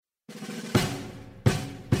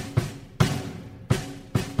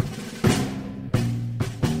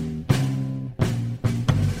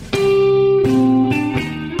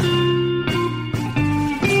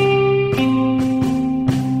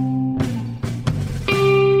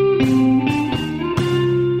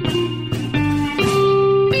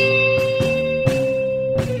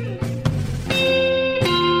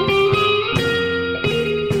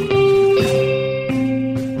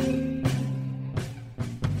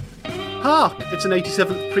Hark! It's an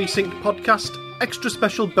 87th Precinct podcast, extra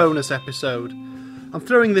special bonus episode. I'm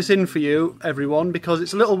throwing this in for you, everyone, because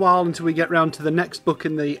it's a little while until we get round to the next book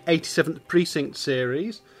in the 87th Precinct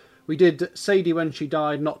series. We did Sadie When She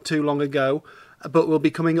Died not too long ago, but we'll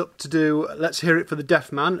be coming up to do Let's Hear It for the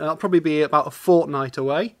Deaf Man, and that'll probably be about a fortnight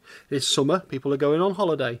away. It's summer, people are going on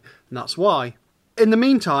holiday, and that's why. In the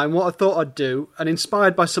meantime, what I thought I'd do, and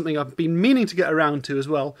inspired by something I've been meaning to get around to as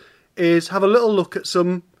well, is have a little look at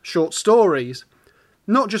some short stories.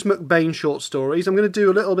 Not just McBain short stories. I'm going to do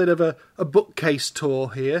a little bit of a bookcase tour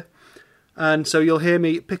here. And so you'll hear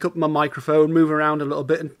me pick up my microphone, move around a little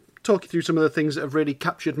bit, and talk you through some of the things that have really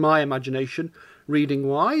captured my imagination,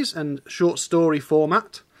 reading-wise, and short story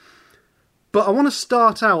format. But I want to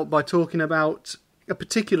start out by talking about a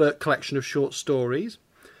particular collection of short stories.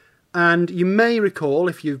 And you may recall,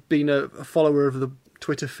 if you've been a follower of the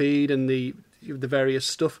Twitter feed and the various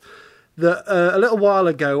stuff, that a little while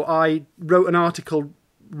ago I wrote an article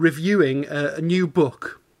reviewing a new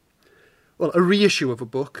book. Well, a reissue of a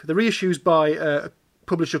book. The reissue's by a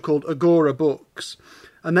publisher called Agora Books,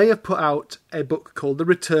 and they have put out a book called The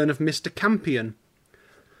Return of Mr. Campion.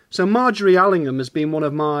 So Marjorie Allingham has been one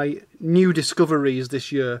of my new discoveries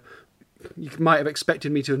this year. You might have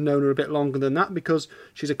expected me to have known her a bit longer than that, because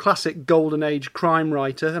she's a classic golden age crime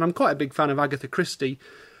writer, and I'm quite a big fan of Agatha Christie.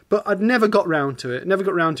 But I'd never got round to it, never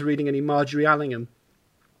got round to reading any Marjorie Allingham.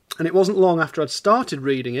 And it wasn't long after I'd started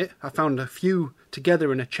reading it, I found a few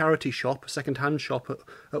together in a charity shop, a second-hand shop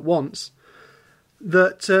at once,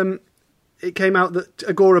 that it came out that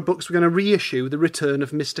Agora Books were going to reissue The Return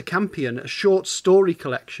of Mr. Campion, a short story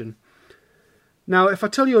collection. Now, if I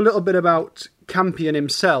tell you a little bit about Campion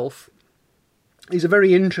himself, he's a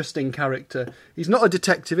very interesting character. He's not a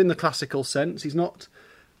detective in the classical sense, he's not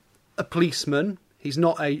a policeman, he's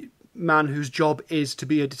not a man whose job is to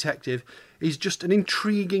be a detective. He's just an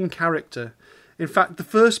intriguing character. In fact, the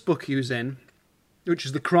first book he was in, which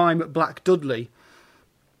is The Crime at Black Dudley,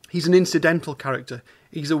 he's an incidental character.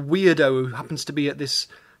 He's a weirdo who happens to be at this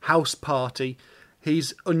house party.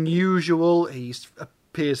 He's unusual, he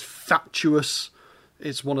appears fatuous,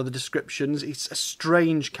 is one of the descriptions. He's a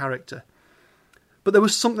strange character. But there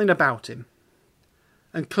was something about him.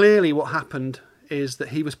 And clearly what happened is that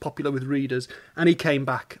he was popular with readers, and he came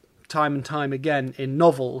back time and time again in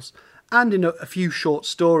novels and in a few short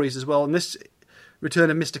stories as well. And this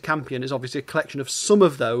Return of Mr. Campion is obviously a collection of some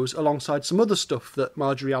of those alongside some other stuff that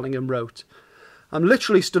Marjorie Allingham wrote. I'm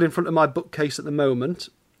literally stood in front of my bookcase at the moment,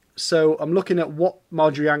 so I'm looking at what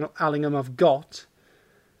Marjorie Allingham I've got.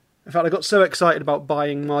 In fact, I got so excited about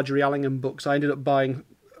buying Marjorie Allingham books, I ended up buying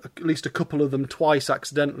at least a couple of them twice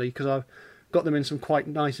accidentally, because I got them in some quite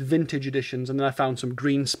nice vintage editions, and then I found some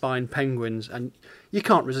green spine penguins, and you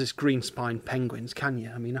can't resist green spine penguins, can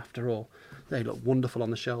you? I mean, after all, they look wonderful on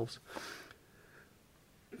the shelves.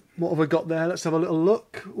 What have I got there? Let's have a little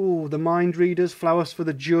look. Oh, The Mind Readers, Flowers for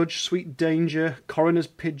the Judge, Sweet Danger, Coroner's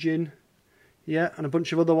Pigeon, yeah, and a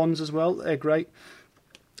bunch of other ones as well. They're great.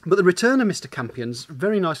 But The Return of Mr. Campion's a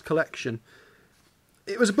very nice collection.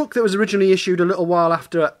 It was a book that was originally issued a little while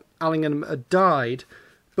after Allingham had died,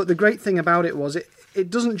 but the great thing about it was it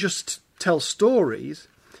doesn't just tell stories,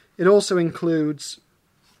 it also includes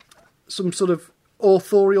some sort of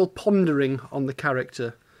authorial pondering on the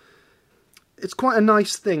character. It's quite a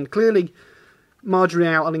nice thing. Clearly, Marjorie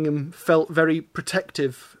Allingham felt very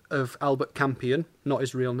protective of Albert Campion, not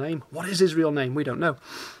his real name. What is his real name? We don't know.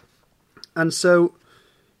 And so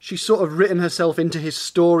she's sort of written herself into his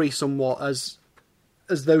story somewhat as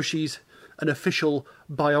though she's an official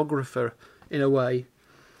biographer in a way.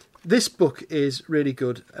 This book is really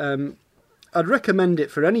good. I'd recommend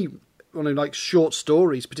it for anyone who likes short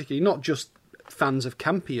stories, particularly, not just fans of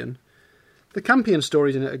Campion. The Campion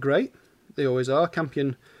stories in it are great. They always are.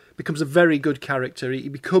 Campion becomes a very good character. He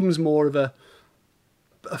becomes more of a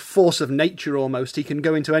force of nature almost. He can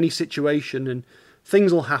go into any situation and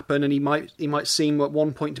things will happen, and he might seem at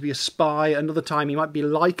one point to be a spy, another time he might be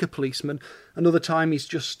like a policeman, another time he's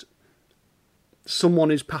just someone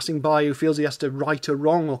who's passing by who feels he has to right a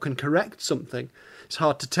wrong or can correct something. It's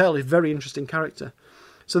hard to tell. He's a very interesting character.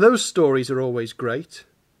 So those stories are always great.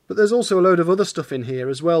 But there's also a load of other stuff in here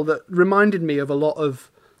as well that reminded me of a lot of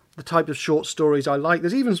the type of short stories I like.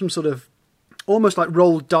 There's even some sort of almost like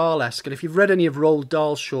Roald Dahl-esque, and if you've read any of Roald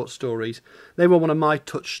Dahl's short stories, they were one of my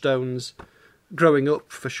touchstones growing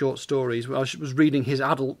up for short stories. I was reading his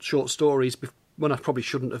adult short stories when I probably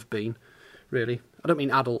shouldn't have been, really. I don't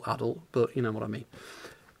mean adult, but you know what I mean.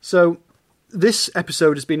 So this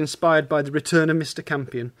episode has been inspired by The Return of Mr.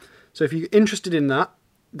 Campion. So if you're interested in that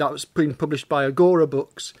was been published by Agora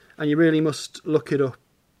Books, and you really must look it up.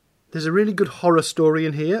 There's a really good horror story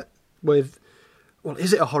in here. with, well,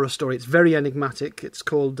 is it a horror story? It's very enigmatic. It's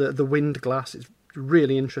called The Wind Glass. It's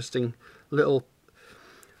really interesting little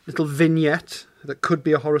vignette that could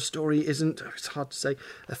be a horror story, isn't. It's hard to say.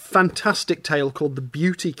 A fantastic tale called The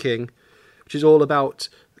Beauty King, which is all about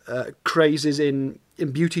crazes in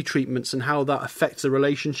beauty treatments and how that affects the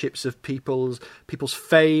relationships of people's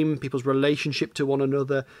fame, people's relationship to one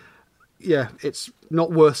another. Yeah, it's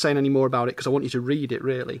not worth saying any more about it because I want you to read it,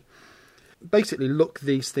 really. Basically, look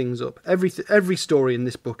these things up. Every story in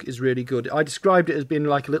this book is really good. I described it as being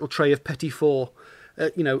like a little tray of petit four,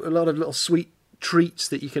 a lot of little sweet treats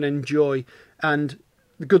that you can enjoy. And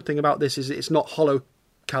the good thing about this is it's not hollow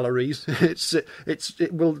calories.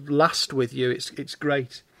 It will last with you. It's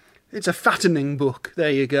great. It's a fattening book.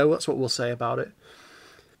 There you go. That's what we'll say about it.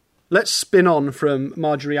 Let's spin on from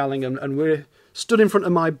Marjorie Allingham, and we're stood in front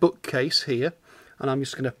of my bookcase here, and I'm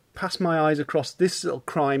just going to pass my eyes across this little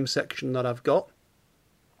crime section that I've got.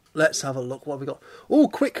 Let's have a look. What have we got? Oh,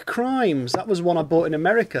 Quick Crimes. That was one I bought in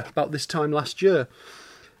America about this time last year.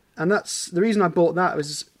 And that's the reason I bought that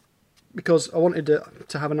was because I wanted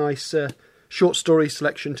to have a nice short story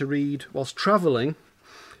selection to read whilst travelling.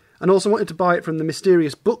 And also wanted to buy it from the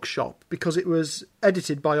Mysterious Bookshop because it was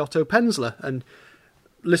edited by Otto Penzler. And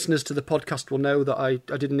listeners to the podcast will know that I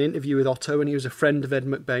did an interview with Otto, and he was a friend of Ed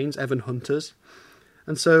McBain's, Evan Hunter's.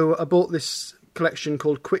 And so I bought this collection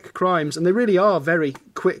called Quick Crimes, and they really are very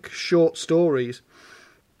quick, short stories.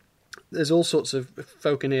 There's all sorts of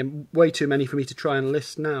folk in here, way too many for me to try and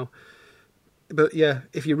list now. But yeah,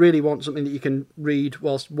 if you really want something that you can read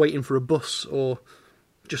whilst waiting for a bus or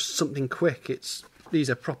just something quick, these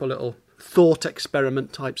are proper little thought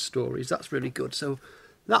experiment type stories. That's really good. So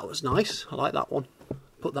that was nice. I like that one.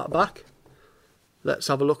 Put that back. Let's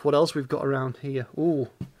have a look what else we've got around here. Ooh,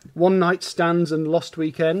 One Night Stands and Lost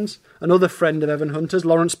Weekends. Another friend of Evan Hunter's,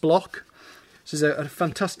 Lawrence Block. This is a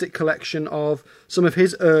fantastic collection of some of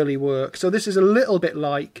his early work. So this is a little bit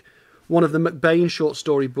like one of the McBain short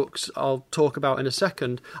story books I'll talk about in a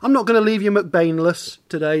second. I'm not going to leave you McBainless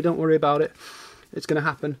today, don't worry about it. It's going to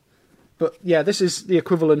happen. But yeah, this is the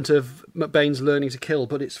equivalent of McBain's Learning to Kill,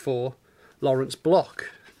 but it's for Lawrence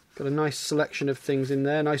Block. Got a nice selection of things in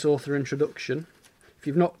there, nice author introduction. If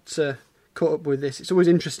you've not caught up with this, it's always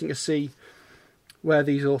interesting to see where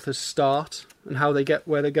these authors start and how they get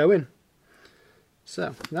where they're going.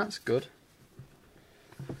 So, that's good.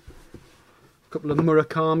 A couple of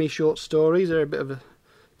Murakami short stories. They're a bit of a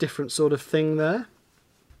different sort of thing there.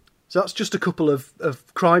 So that's just a couple of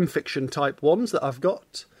crime fiction type ones that I've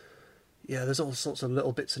got. Yeah, there's all sorts of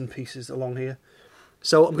little bits and pieces along here.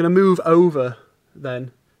 So I'm going to move over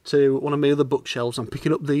then to one of my other bookshelves. I'm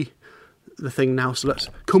picking up the thing now, so let's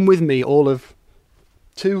come with me all of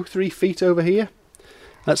 2-3 feet over here.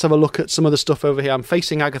 Let's have a look at some of the stuff over here. I'm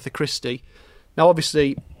facing Agatha Christie. Now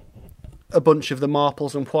obviously a bunch of the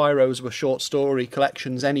Marples and Poirots were short story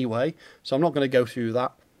collections anyway, so I'm not going to go through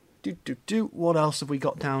that. What else have we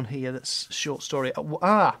got down here that's short story?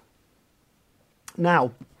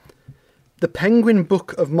 Now, the Penguin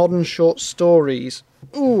Book of Modern Short Stories.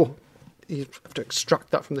 Ooh, you have to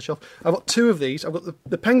extract that from the shelf. I've got two of these. I've got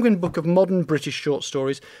the Penguin Book of Modern British Short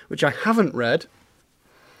Stories, which I haven't read.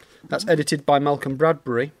 That's edited by Malcolm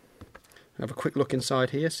Bradbury. Have a quick look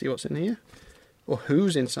inside here, see what's in here. Or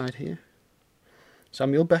who's inside here.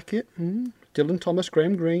 Samuel Beckett, Dylan Thomas,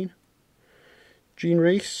 Graham Greene, Jean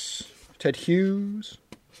Rhys, Ted Hughes.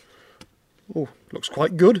 Oh, looks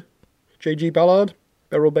quite good. J.G. Ballard,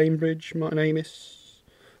 Beryl Bainbridge, Martin Amis.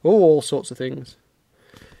 Oh, all sorts of things.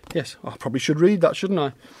 Yes, I probably should read that, shouldn't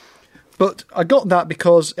I? But I got that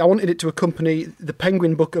because I wanted it to accompany the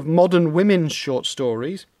Penguin Book of Modern Women's Short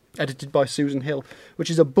Stories, edited by Susan Hill, which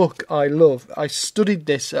is a book I love. I studied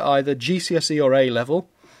this at either GCSE or A level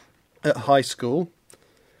at high school,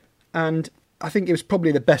 and I think it was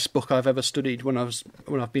probably the best book I've ever studied when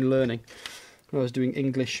I've been learning, when I was doing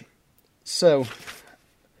English. So,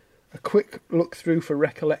 a quick look through for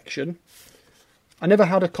recollection. I never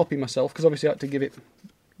had a copy myself, because obviously I had to give it...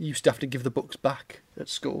 You used to have to give the books back at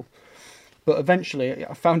school. But eventually,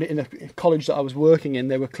 I found it in a college that I was working in.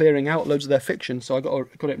 They were clearing out loads of their fiction, so I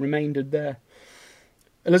got it remaindered there.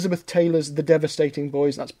 Elizabeth Taylor's The Devastating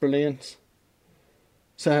Boys, that's brilliant.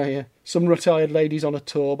 So, yeah, Some Retired Ladies on a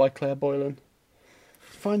Tour by Claire Boylan.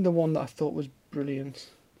 Find the one that I thought was brilliant.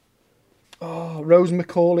 Oh, Rose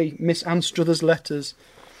Macaulay, Miss Anne Struthers' Letters.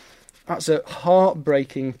 That's a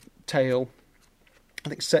heartbreaking tale. I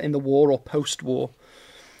think set in the war or post-war.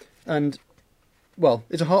 And, well,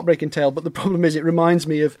 it's a heartbreaking tale, but the problem is it reminds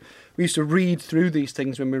me of... We used to read through these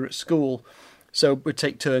things when we were at school. So we'd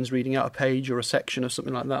take turns reading out a page or a section or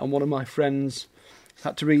something like that. And one of my friends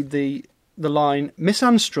had to read the the line, Miss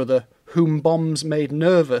Anstruther, whom bombs made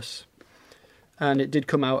nervous. And it did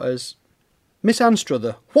come out as Miss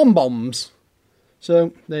Anstruther, one bombs.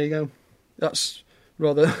 So there you go. That's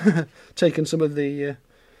rather taken some of the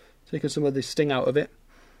sting out of it.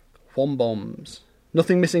 One bombs.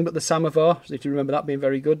 Nothing missing but the samovar. So if you remember that being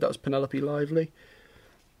very good, that was Penelope Lively.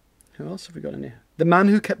 Who else have we got in here? The Man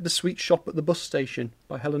Who Kept the Sweet Shop at the Bus Station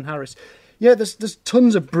by Helen Harris. Yeah, there's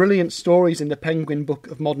tons of brilliant stories in the Penguin Book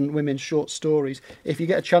of Modern Women's Short Stories. If you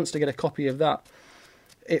get a chance to get a copy of that,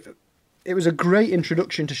 it was a great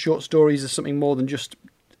introduction to short stories as something more than just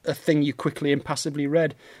a thing you quickly and passively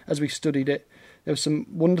read as we studied it. There were some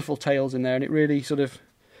wonderful tales in there, and it really sort of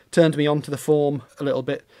turned me onto the form a little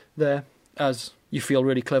bit there, as you feel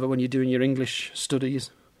really clever when you're doing your English studies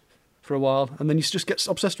for a while, and then you just get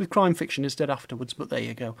obsessed with crime fiction instead afterwards, but there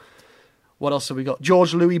you go. What else have we got?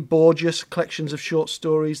 George Louis Borges, collections of short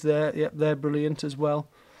stories there. Yep, they're brilliant as well.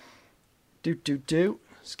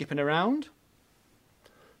 Skipping around.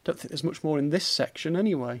 Don't think there's much more in this section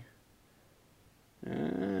anyway.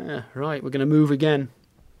 Right, we're going to move again.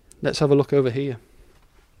 Let's have a look over here.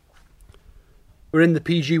 We're in the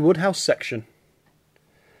P.G. Wodehouse section.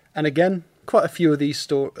 And again, quite a few of these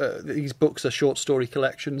books are short story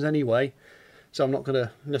collections anyway, so I'm not going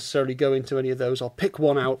to necessarily go into any of those. I'll pick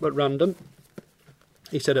one out at random.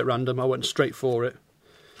 He said at random, I went straight for it.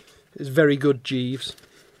 It's very good, Jeeves.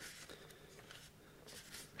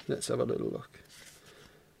 Let's have a little look.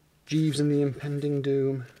 Jeeves and the Impending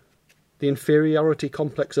Doom. The Inferiority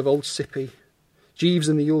Complex of Old Sippy. Jeeves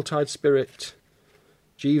and the Yuletide Spirit.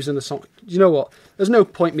 Jeeves and the Song... You know what? There's no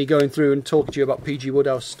point me going through and talking to you about P.G.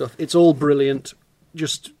 Wodehouse stuff. It's all brilliant.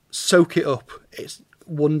 Just soak it up. It's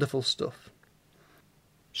wonderful stuff.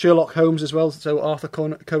 Sherlock Holmes as well, so Arthur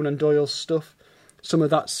Conan Doyle's stuff. Some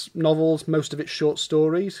of that's novels, most of it's short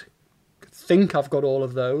stories. I think I've got all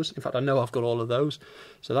of those. In fact, I know I've got all of those,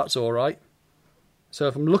 so that's all right. So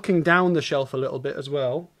if I'm looking down the shelf a little bit as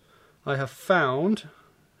well, I have found...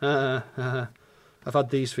 I've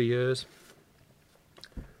had these for years.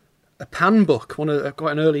 A pan book,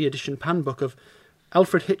 quite an early edition pan book of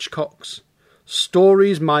Alfred Hitchcock's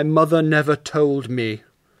Stories My Mother Never Told Me.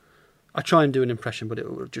 I try and do an impression, but it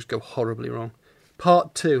will just go horribly wrong.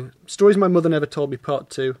 Part 2. Stories My Mother Never Told Me, Part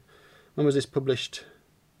 2. When was this published?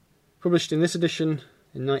 Published in this edition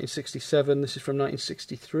in 1967. This is from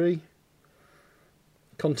 1963.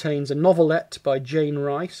 Contains a novelette by Jane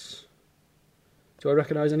Rice. Do I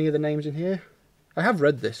recognise any of the names in here? I have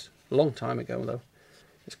read this a long time ago, though.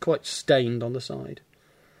 It's quite stained on the side.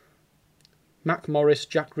 Mac Morris,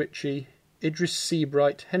 Jack Ritchie, Idris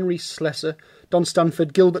Seabright, Henry Slessor, Don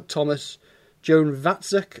Stanford, Gilbert Thomas, Joan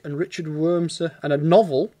Vatzek and Richard Wormser, and a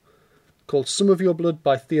novel called Some of Your Blood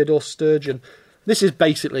by Theodore Sturgeon. This is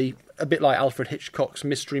basically a bit like Alfred Hitchcock's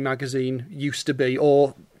mystery magazine used to be,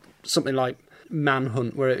 or something like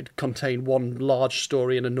Manhunt, where it contained one large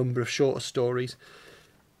story and a number of shorter stories.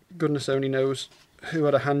 Goodness only knows who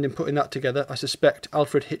had a hand in putting that together. I suspect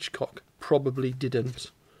Alfred Hitchcock probably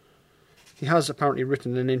didn't. He has apparently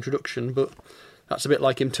written an introduction, but that's a bit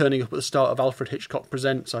like him turning up at the start of Alfred Hitchcock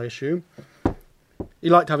Presents, I assume. He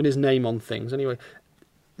liked having his name on things. Anyway,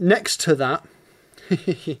 next to that,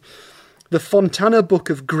 the Fontana Book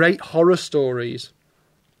of Great Horror Stories.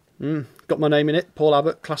 Got my name in it, Paul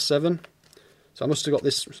Abbott, Class 7. So I must have got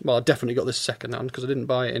this, well, I definitely got this second hand, because I didn't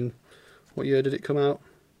buy it in, what year did it come out?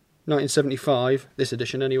 1975, this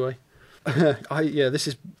edition anyway. This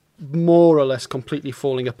is more or less completely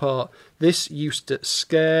falling apart. This used to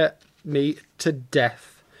scare me to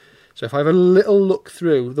death. So if I have a little look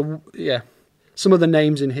through, some of the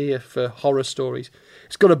names in here for horror stories.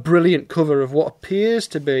 It's got a brilliant cover of what appears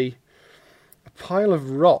to be a pile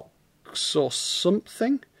of rocks or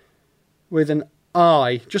something, with an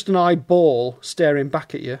eye, just an eyeball staring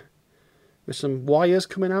back at you, with some wires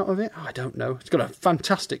coming out of it. I don't know. It's got a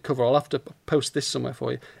fantastic cover. I'll have to post this somewhere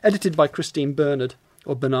for you. Edited by Christine Bernard,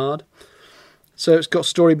 or Bernard. So it's got a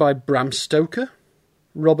story by Bram Stoker,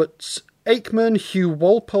 Robert Aikman, Hugh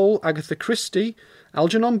Walpole, Agatha Christie,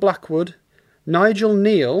 Algernon Blackwood, Nigel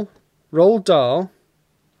Neal, Roald Dahl,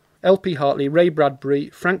 L.P. Hartley, Ray Bradbury,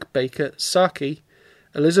 Frank Baker, Saki,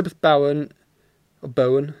 Elizabeth Bowen,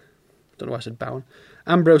 don't know why I said Bowen,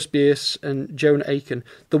 Ambrose Bierce and Joan Aiken.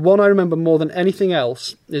 The one I remember more than anything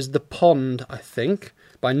else is The Pond, I think,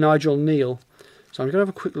 by Nigel Neal. So I'm going to have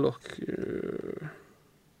a quick look.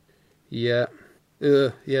 Yeah,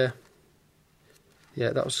 that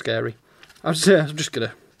was scary. I'm just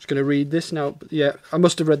gonna read this now. But yeah, I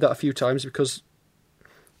must have read that a few times because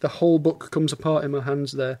the whole book comes apart in my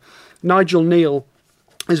hands there. Nigel Neal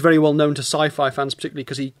is very well known to sci-fi fans, particularly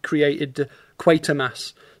because he created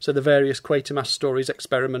Quatermass, so the various Quatermass stories,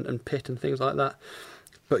 Experiment and Pit and things like that.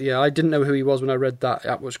 But yeah, I didn't know who he was when I read that.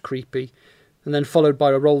 That was creepy. And then followed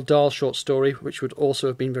by a Roald Dahl short story, which would also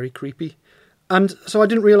have been very creepy. And so I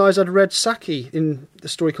didn't realise I'd read Saki in the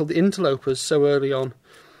story called The Interlopers so early on.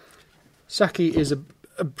 Saki is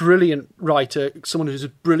a brilliant writer, someone who does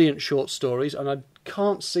brilliant short stories, and I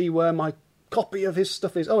can't see where my copy of his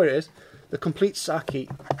stuff is. Oh, here it is. The Complete Saki.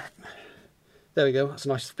 There we go. That's a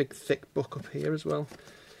nice big thick book up here as well.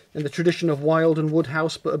 In the tradition of Wilde and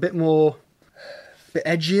Woodhouse, but a bit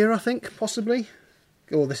edgier, I think, possibly.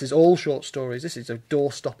 Oh, this is all short stories. This is a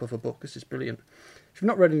doorstop of a book. This is brilliant. If you've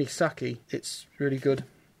not read any Saki, it's really good.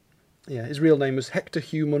 Yeah, his real name was Hector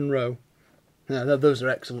Hugh Munro. Yeah, those are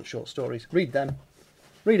excellent short stories. Read them.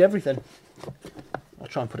 Read everything. I'll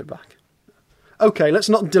try and put it back. Okay, let's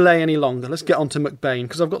not delay any longer. Let's get on to McBain,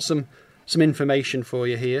 because I've got some information for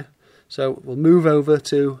you here. So we'll move over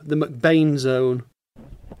to the McBain zone.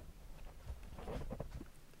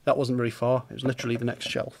 That wasn't very far. It was literally the next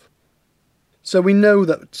shelf. So we know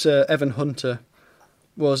that Evan Hunter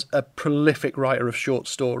was a prolific writer of short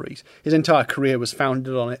stories. His entire career was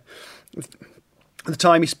founded on it. The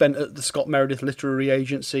time he spent at the Scott Meredith Literary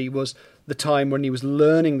Agency was the time when he was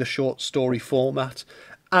learning the short story format,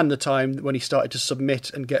 and the time when he started to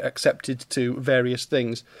submit and get accepted to various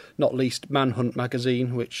things, not least Manhunt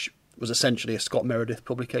magazine, which was essentially a Scott Meredith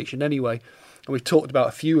publication anyway. And we've talked about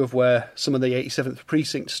a few of where some of the 87th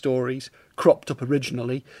Precinct stories cropped up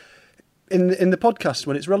originally in the podcast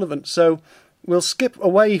when it's relevant. So we'll skip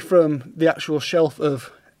away from the actual shelf of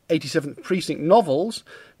 87th Precinct novels,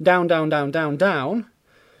 down,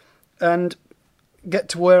 and get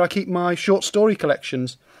to where I keep my short story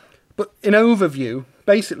collections. But in overview,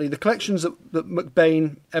 basically the collections that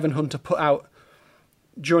McBain, Evan Hunter put out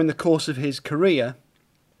during the course of his career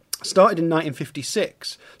started in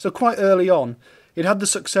 1956, so quite early on. It had the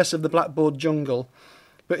success of the Blackboard Jungle,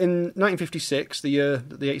 but in 1956, the year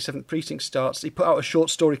that the 87th Precinct starts, he put out a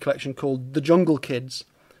short story collection called The Jungle Kids,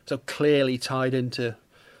 so clearly tied into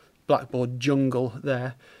Blackboard Jungle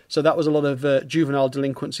there. So that was a lot of juvenile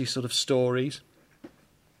delinquency sort of stories.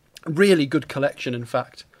 Really good collection, in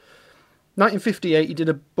fact. 1958, he did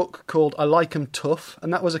a book called I Like 'Em Tough,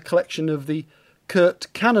 and that was a collection of the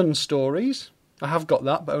Kurt Cannon stories. I have got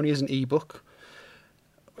that, but only as an ebook.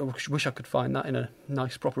 I wish I could find that in a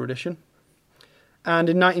nice proper edition. And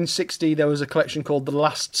in 1960, there was a collection called The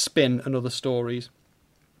Last Spin and Other Stories,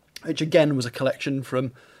 which again was a collection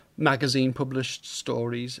from magazine-published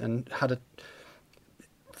stories and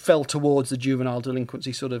fell towards the juvenile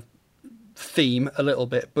delinquency sort of theme a little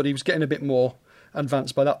bit, but he was getting a bit more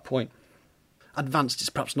advanced by that point. Advanced is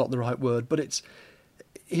perhaps not the right word, but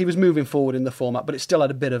he was moving forward in the format, but it still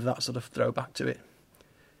had a bit of that sort of throwback to it.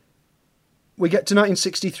 We get to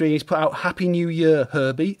 1963, he's put out Happy New Year,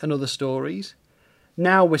 Herbie, and Other Stories.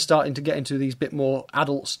 Now we're starting to get into these bit more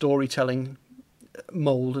adult storytelling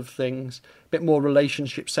mould of things, a bit more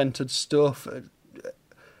relationship-centred stuff,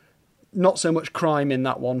 not so much crime in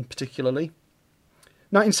that one particularly.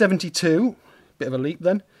 1972, bit of a leap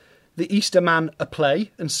then, The Easter Man, a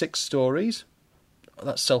Play, and 6 stories.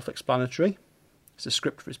 That's self-explanatory. It's a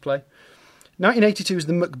script for his play. 1982 is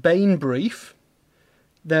The McBain Brief.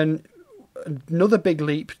 Then another big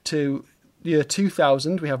leap to the year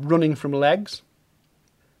 2000, we have Running from Legs.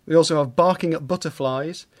 We also have Barking at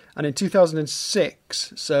Butterflies. And in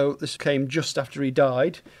 2006, so this came just after he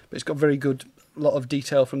died, but it's got very good lot of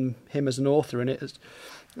detail from him as an author in it,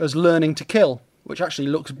 as Learning to Kill, which actually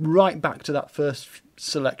looks right back to that first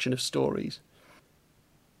selection of stories.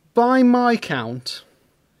 By my count,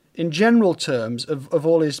 in general terms, of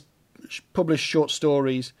all his published short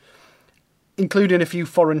stories, including a few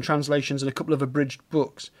foreign translations and a couple of abridged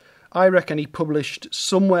books, I reckon he published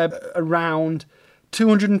somewhere around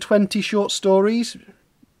 220 short stories,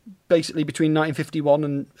 basically between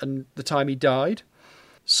 1951 and the time he died.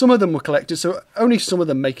 Some of them were collected, so only some of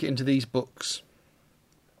them make it into these books.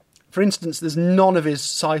 For instance, there's none of his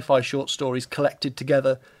sci-fi short stories collected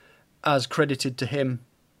together as credited to him.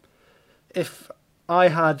 If I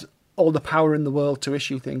had all the power in the world to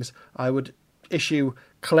issue things, I would issue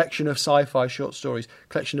collection of sci-fi short stories,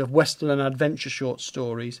 collection of western and adventure short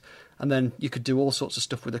stories, and then you could do all sorts of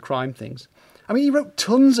stuff with the crime things. I mean, he wrote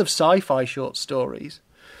tons of sci-fi short stories,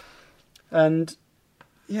 and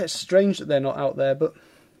yeah, it's strange that they're not out there, but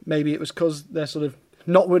maybe it was because they're sort of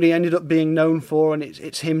not what he ended up being known for, and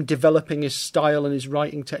it's him developing his style and his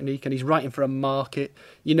writing technique, and he's writing for a market.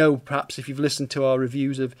 You know, perhaps if you've listened to our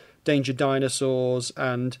reviews of Danger Dinosaurs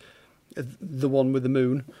and The One with the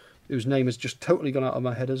Moon, whose name has just totally gone out of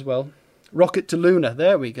my head as well, Rocket to Luna,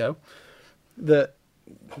 there we go. That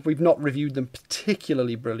we've not reviewed them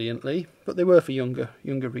particularly brilliantly, but they were for younger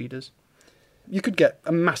readers. You could get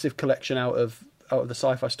a massive collection out of the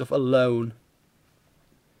sci-fi stuff alone.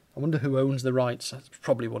 I wonder who owns the rights. That's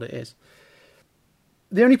probably what it is.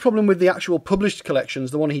 The only problem with the actual published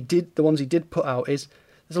collections, the ones he did put out, is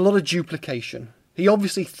there's a lot of duplication. He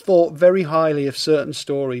obviously thought very highly of certain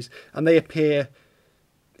stories, and they appear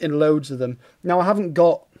in loads of them. Now, I haven't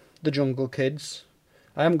got The Jungle Kids,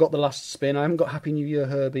 I haven't got The Last Spin, I haven't got Happy New Year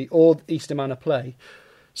Herbie, or Easter Manor Play.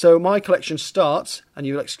 So my collection starts, and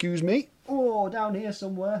you'll excuse me, down here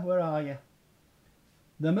somewhere, where are you?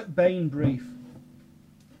 The McBain Brief.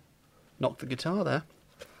 Knocked the guitar there.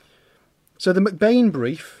 So the McBain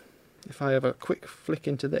Brief, if I have a quick flick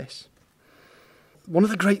into this, one of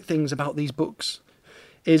the great things about these books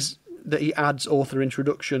is that he adds author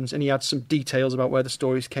introductions and he adds some details about where the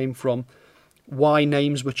stories came from, why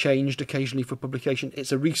names were changed occasionally for publication.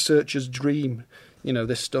 It's a researcher's dream,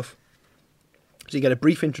 this stuff. So you get a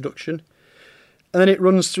brief introduction, and then it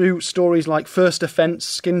runs through stories like First Offence,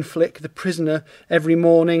 Skin Flick, The Prisoner, Every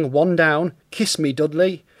Morning, One Down, Kiss Me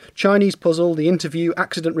Dudley, Chinese Puzzle, The Interview,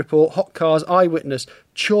 Accident Report, Hot Cars, Eyewitness,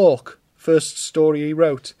 Chalk, first story he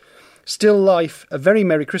wrote, Still Life, A Very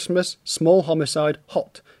Merry Christmas, Small Homicide,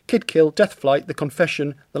 Hot, Kid Kill, Death Flight, The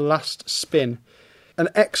Confession, The Last Spin. An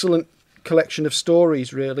excellent collection of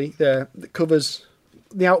stories, really, there, that covers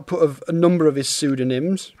the output of a number of his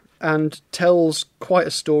pseudonyms and tells quite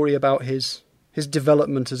a story about his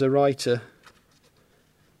development as a writer.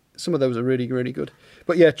 Some of those are really, really good.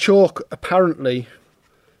 But yeah, Chalk apparently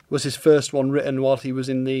was his first one written while he was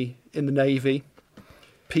in the Navy.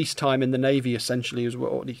 Peacetime in the Navy, essentially, is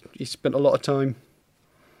what he spent a lot of time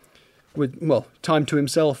with, time to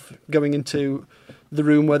himself, going into the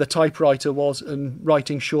room where the typewriter was and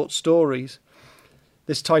writing short stories.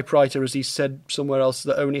 This typewriter, as he said somewhere else,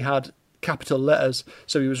 that only had capital letters,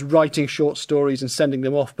 so he was writing short stories and sending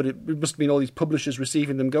them off, but it must have been all these publishers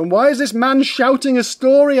receiving them going, why is this man shouting a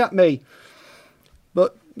story at me?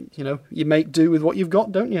 But, you make do with what you've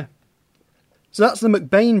got, don't you? So that's the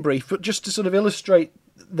McBain Brief, but just to sort of illustrate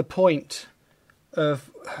the point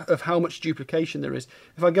of how much duplication there is.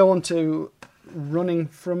 If I go on to Running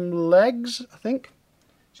from Legs, I think.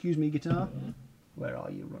 Excuse me, guitar. Where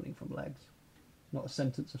are you, Running from Legs? Not a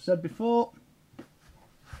sentence I've said before.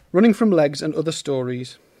 Running from Legs and Other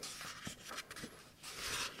Stories.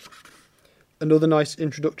 Another nice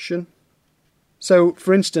introduction. So,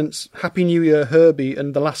 for instance, Happy New Year Herbie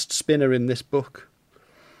and The Last Spinner in this book.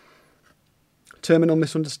 Terminal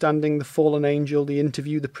Misunderstanding, The Fallen Angel, The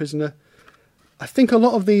Interview, The Prisoner. I think a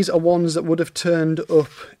lot of these are ones that would have turned up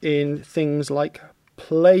in things like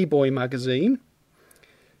Playboy magazine.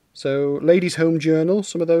 So, Ladies' Home Journal,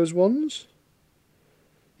 some of those ones.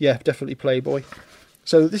 Yeah, definitely Playboy.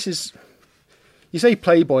 So this is, you say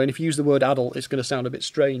Playboy, and if you use the word adult, it's going to sound a bit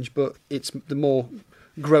strange, but it's the more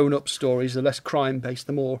grown-up stories, the less crime-based,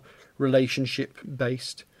 the more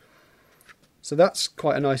relationship-based. So that's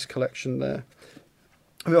quite a nice collection there.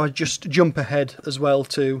 I just jump ahead as well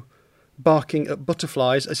to Barking at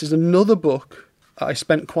Butterflies. This is another book I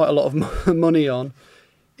spent quite a lot of money on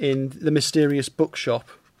in the Mysterious Bookshop,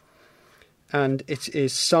 and it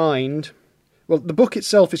is signed. Well, the book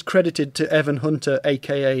itself is credited to Evan Hunter,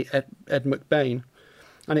 a.k.a. Ed McBain,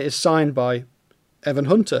 and it is signed by Evan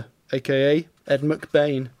Hunter, a.k.a. Ed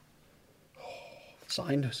McBain.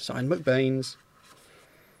 Signed McBains.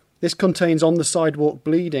 This contains On the Sidewalk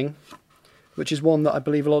Bleeding, which is one that I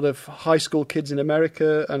believe a lot of high school kids in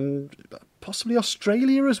America and possibly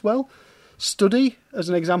Australia as well study as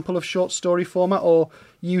an example of short story format, or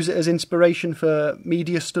use it as inspiration for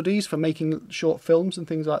media studies, for making short films and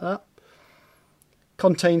things like that.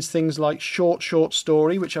 Contains things like Short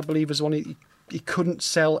Story, which I believe is one he couldn't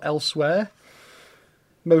sell elsewhere.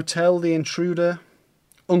 Motel, The Intruder,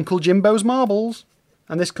 Uncle Jimbo's Marbles,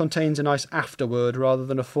 and this contains a nice afterword rather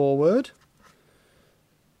than a foreword.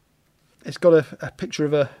 It's got a picture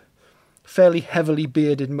of a fairly heavily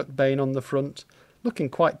bearded McBain on the front, looking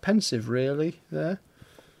quite pensive really there.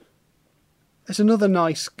 It's another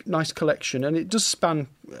nice collection, and it does span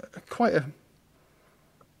quite a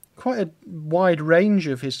wide range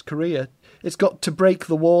of his career. It's got To Break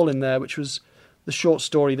the Wall in there, which was the short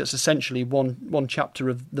story that's essentially one chapter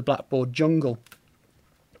of The Blackboard Jungle.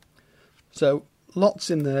 So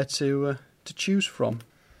lots in there to choose from.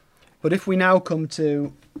 But if we now come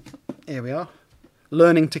to, here we are,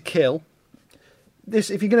 Learning to Kill.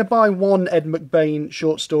 This, if you're going to buy one Ed McBain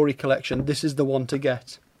short story collection, this is the one to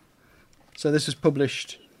get. So this was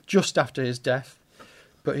published just after his death,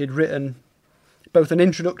 but he'd written both an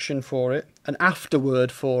introduction for it, an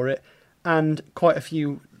afterword for it, and quite a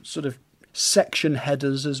few sort of section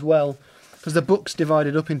headers as well, because the book's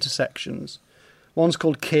divided up into sections. One's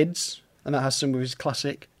called Kids, and that has some of his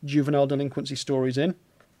classic juvenile delinquency stories in,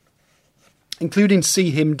 including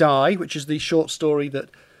See Him Die, which is the short story that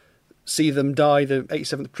See Them Die, the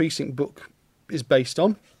 87th Precinct book, is based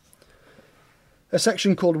on. A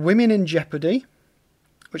section called Women in Jeopardy,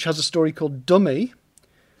 which has a story called Dummy,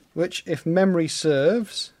 which, if memory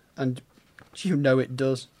serves, and you know it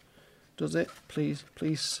does it?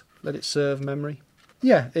 Please let it serve memory.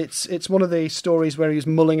 Yeah, it's one of the stories where he was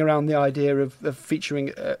mulling around the idea of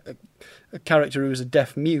featuring a character who is a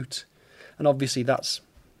deaf mute, and obviously that's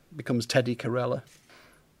becomes Teddy Carella.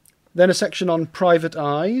 Then a section on Private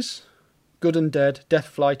Eyes, Good and Dead, Death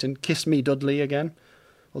Flight, and Kiss Me Dudley again.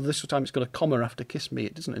 Although this time it's got a comma after Kiss Me,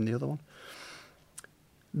 it doesn't in the other one.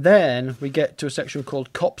 Then we get to a section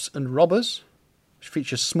called Cops and Robbers, which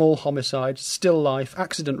features Small Homicide, Still Life,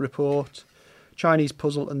 Accident Report, Chinese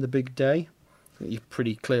Puzzle, and The Big Day. I think you're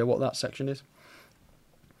pretty clear what that section is.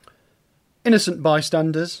 Innocent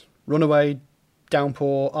Bystanders, Runaway,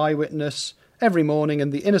 Downpour, Eyewitness, Every Morning,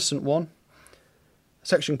 and The Innocent One. A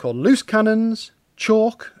section called Loose Cannons,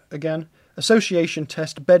 Chalk, again, Association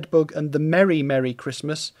Test, Bedbug, and The Merry Merry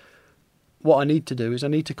Christmas. What I need to do is I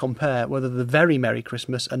need to compare whether The Very Merry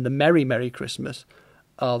Christmas and The Merry Merry Christmas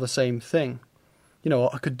are the same thing. You know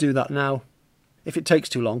what, I could do that now. If it takes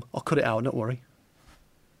too long, I'll cut it out, don't worry.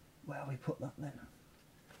 Where we put that then?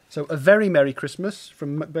 So, A Very Merry Christmas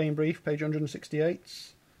from McBain Brief, page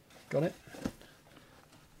 168. Got it.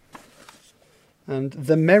 And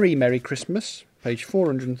The Merry Merry Christmas, page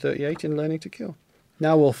 438 in Learning to Kill.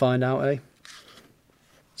 Now we'll find out, eh?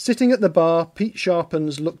 Sitting at the bar, Pete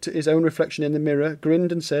Sharpens looked at his own reflection in the mirror,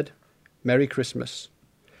 grinned and said, Merry Christmas.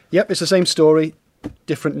 Yep, it's the same story,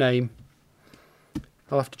 different name.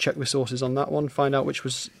 I'll have to check the sources on that one, find out which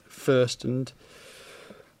was first and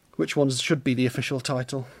which ones should be the official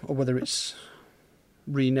title, or whether it's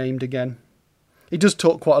renamed again. He does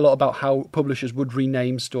talk quite a lot about how publishers would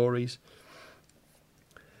rename stories.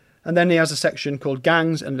 And then he has a section called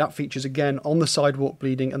Gangs, and that features again On the Sidewalk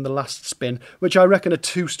Bleeding and The Last Spin, which I reckon are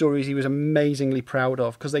two stories he was amazingly proud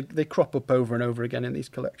of, because they crop up over and over again in these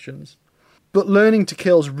collections. But Learning to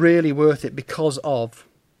Kill's really worth it because of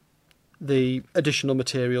the additional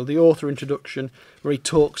material, the author introduction, where he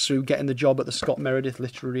talks through getting the job at the Scott Meredith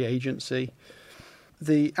Literary Agency,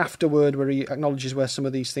 the afterword where he acknowledges where some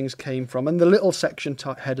of these things came from, and the little section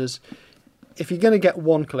headers. If you're going to get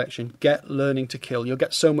one collection, get Learning to Kill. You'll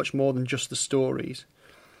get so much more than just the stories.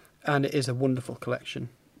 And it is a wonderful collection.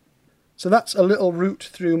 So that's a little route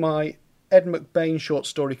through my Ed McBain short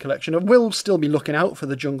story collection. I will still be looking out for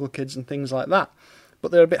the Jungle Kids and things like that,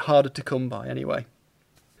 but they're a bit harder to come by anyway.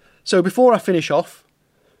 So before I finish off,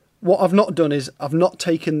 what I've not done is I've not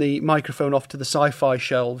taken the microphone off to the sci-fi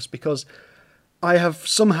shelves, because I have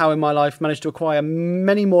somehow in my life managed to acquire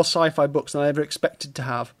many more sci-fi books than I ever expected to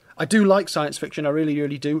have. I do like science fiction, I really,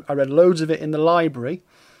 really do. I read loads of it in the library.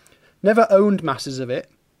 Never owned masses of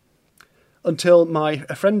it until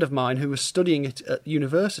a friend of mine who was studying it at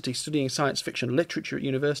university, studying science fiction literature at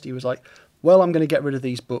university, was like, well, I'm going to get rid of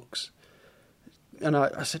these books. And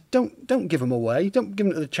I said, don't give them away. Don't give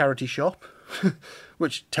them to the charity shop.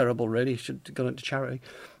 Which, terrible really, should have gone into charity.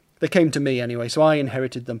 They came to me anyway, so I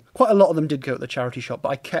inherited them. Quite a lot of them did go to the charity shop, but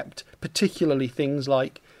I kept particularly things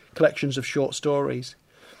like collections of short stories.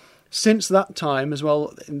 Since that time as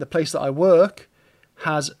well, in the place that I work,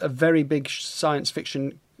 has a very big science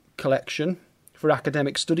fiction collection for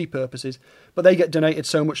academic study purposes, but they get donated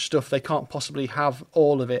so much stuff they can't possibly have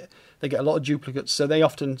all of it. They get a lot of duplicates, so they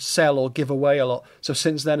often sell or give away a lot. So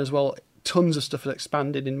since then as well, tons of stuff has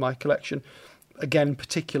expanded in my collection, again,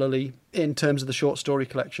 particularly in terms of the short story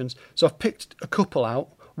collections. So I've picked a couple out.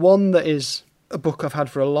 One that is a book I've had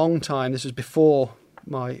for a long time. This was before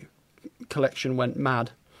my collection went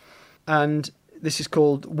mad. And this is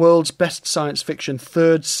called World's Best Science Fiction,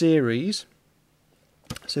 3rd series.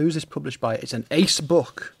 So who's this published by? It's an Ace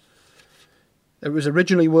book. It was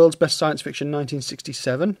originally World's Best Science Fiction,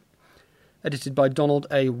 1967, edited by Donald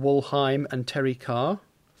A. Wollheim and Terry Carr.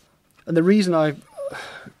 And the reason I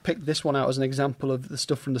picked this one out as an example of the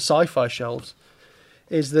stuff from the sci-fi shelves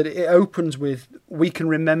is that it opens with We Can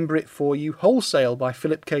Remember It For You Wholesale by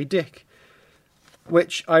Philip K. Dick,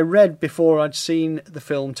 which I read before I'd seen the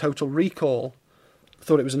film Total Recall.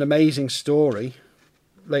 Thought it was an amazing story.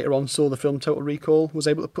 Later on saw the film Total Recall, was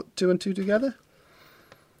able to put 2 and 2 together.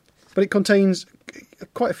 But it contains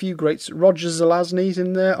quite a few greats. Roger Zelazny's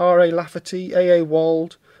in there, R.A. Lafferty, A.A.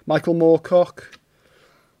 Wald, Michael Moorcock,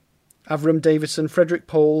 Avram Davidson, Frederick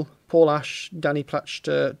Pohl, Paul Ash, Danny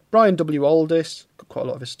Platchter, Brian W. Aldiss, got quite a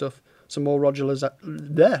lot of his stuff, some more Roger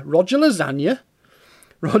Lasagna. Roger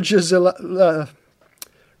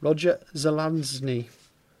Zelazny.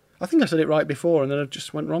 I think I said it right before, and then I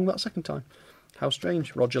just went wrong that second time. How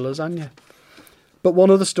strange. Roger Lasagna. But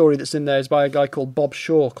one other story that's in there is by a guy called Bob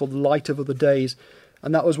Shaw, called Light of Other Days.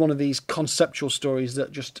 And that was one of these conceptual stories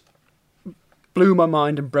that just blew my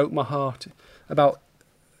mind and broke my heart, about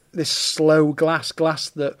this slow glass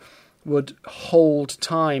that would hold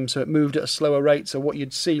time, so it moved at a slower rate, so what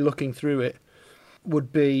you'd see looking through it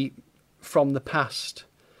would be from the past.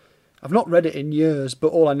 I've not read it in years,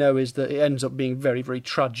 but all I know is that it ends up being very, very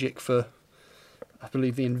tragic for, I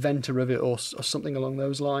believe, the inventor of it, or something along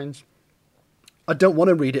those lines. I don't want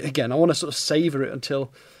to read it again. I want to sort of savour it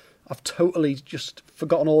until I've totally just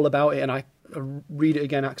forgotten all about it and I read it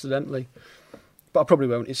again accidentally. But I probably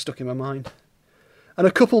won't. It's stuck in my mind. And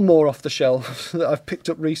a couple more off the shelf that I've picked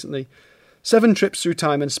up recently. 7 Trips Through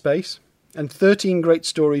Time and Space and 13 Great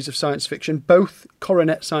Stories of Science Fiction, both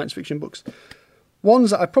Coronet science fiction books.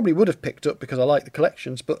 Ones that I probably would have picked up because I like the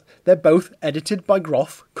collections, but they're both edited by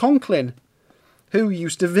Groff Conklin, who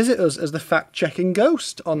used to visit us as the fact-checking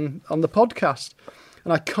ghost on the podcast.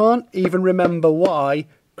 And I can't even remember why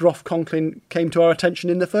Groff Conklin came to our attention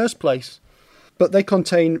in the first place. But they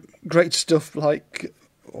contain great stuff like,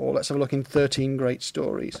 let's have a look in 13 Great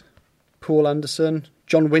Stories. Paul Anderson,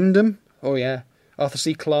 John Wyndham, oh yeah, Arthur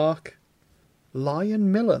C. Clarke,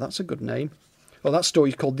 Lion Miller, that's a good name. Well, that story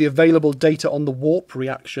is called The Available Data on the Warp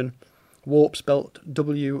Reaction. Warp spelt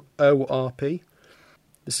W-O-R-P.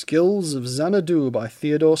 The Skills of Xanadu by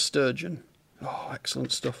Theodore Sturgeon. Oh,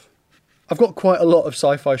 excellent stuff. I've got quite a lot of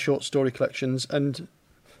sci-fi short story collections, and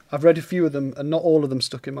I've read a few of them, and not all of them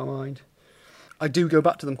stuck in my mind. I do go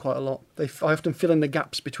back to them quite a lot. I often fill in the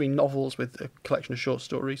gaps between novels with a collection of short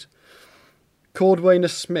stories. Cordwainer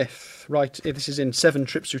Smith, this is in 7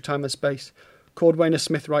 Trips Through Time and Space. Cordwainer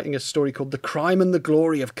Smith writing a story called The Crime and the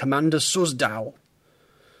Glory of Commander Suzdow.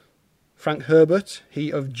 Frank Herbert, he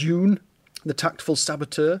of Dune, The Tactful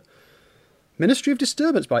Saboteur. Ministry of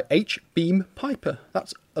Disturbance by H. Beam Piper.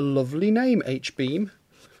 That's a lovely name, H. Beam.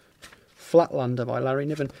 Flatlander by Larry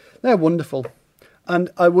Niven. They're wonderful. And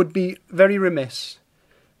I would be very remiss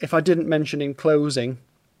if I didn't mention in closing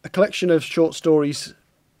a collection of short stories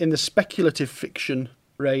in the speculative fiction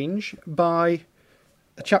range by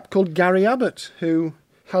a chap called Gary Abbott, who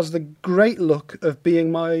has the great luck of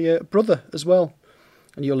being my brother as well.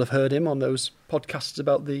 And you'll have heard him on those podcasts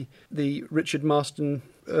about the Richard Marston,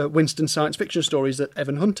 Winston science fiction stories that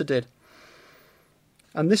Evan Hunter did.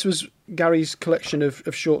 And this was Gary's collection of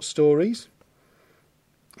short stories.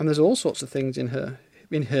 And there's all sorts of things in her.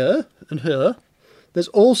 There's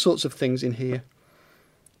all sorts of things in here.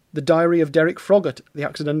 The Diary of Derek Froggatt, the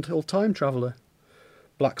Accidental Time Traveller.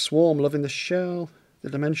 Black Swarm, Love in the Shell, The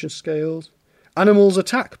Dimension Scales. Animals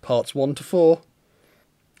Attack, Parts 1 to 4.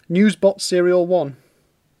 Newsbot Serial 1.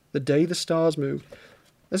 The Day the Stars Moved.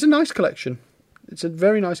 There's a nice collection. It's a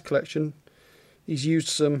very nice collection. He's used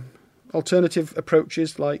some alternative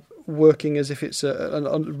approaches, like working as if it's a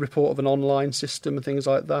report of an online system and things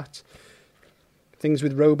like that. Things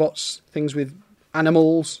with robots, things with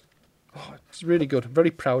animals. Oh, it's really good.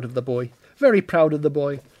 Very proud of the boy. Very proud of the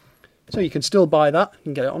boy. So you can still buy that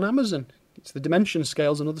and get it on Amazon. It's The Dimension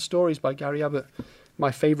Scales and Other Stories by Gary Abbott.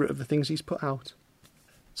 My favourite of the things he's put out.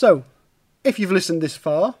 So, if you've listened this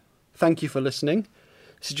far, thank you for listening.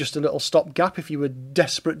 This is just a little stopgap if you were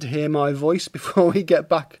desperate to hear my voice before we get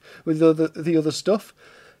back with the other stuff.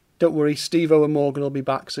 Don't worry, Steve-O and Morgan will be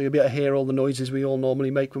back, so you'll be able to hear all the noises we all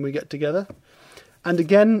normally make when we get together. And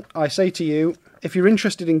again, I say to you, if you're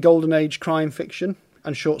interested in Golden Age crime fiction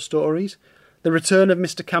and short stories, The Return of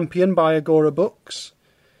Mr. Campion by Agora Books.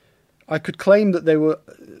 I could claim that they were...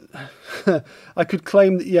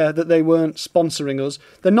 that they weren't sponsoring us.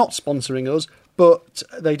 They're not sponsoring us, but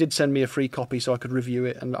they did send me a free copy so I could review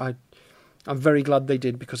it, and I'm very glad they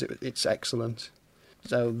did because it's excellent.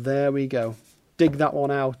 So there we go. Dig that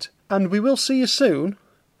one out. And we will see you soon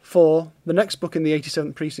for the next book in the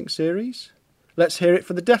 87th Precinct series. Let's hear it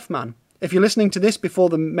for The Deaf Man. If you're listening to this before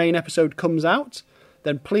the main episode comes out,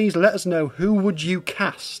 then please let us know who would you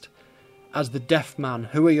cast as the Deaf Man.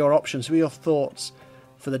 Who are your options? Who are your thoughts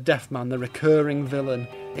for the Deaf Man, the recurring villain,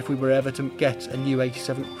 if we were ever to get a new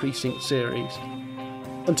 87th Precinct series?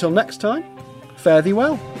 Until next time, fare thee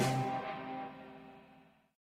well.